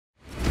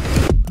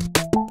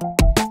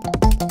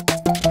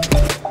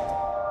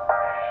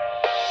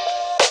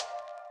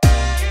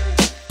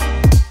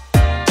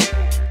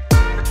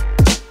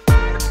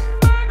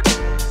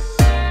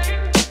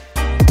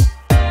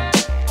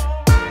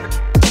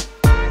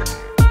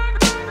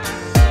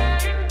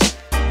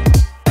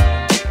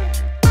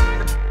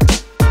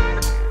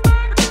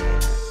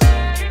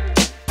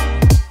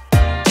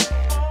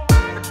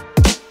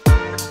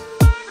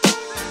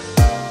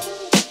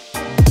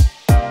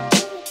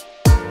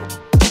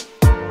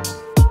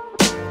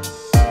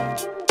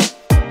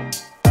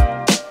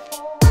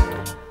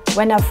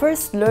When I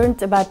first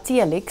learned about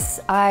TLX,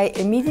 I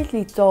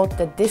immediately thought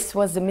that this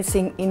was the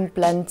missing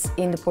implant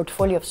in the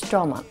portfolio of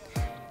Straumann.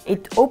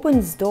 It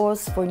opens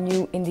doors for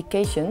new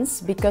indications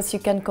because you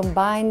can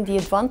combine the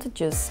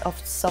advantages of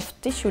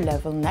soft tissue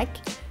level neck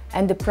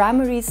and the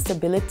primary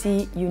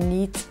stability you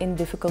need in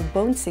difficult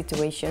bone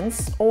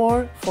situations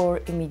or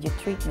for immediate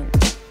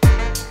treatment.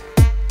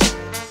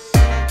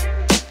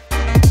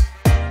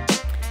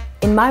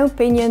 In my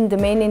opinion, the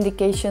main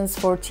indications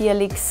for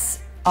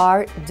TLX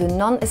are the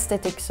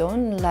non-aesthetic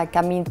zone, like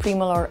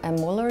premolar and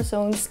molar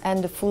zones,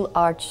 and the full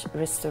arch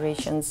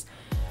restorations.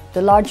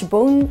 The large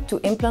bone to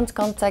implant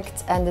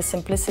contact and the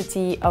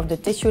simplicity of the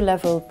tissue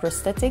level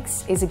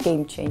prosthetics is a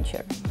game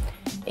changer.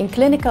 In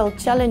clinical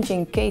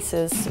challenging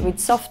cases with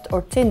soft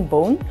or thin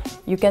bone,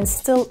 you can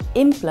still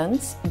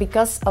implant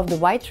because of the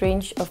wide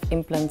range of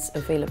implants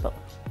available.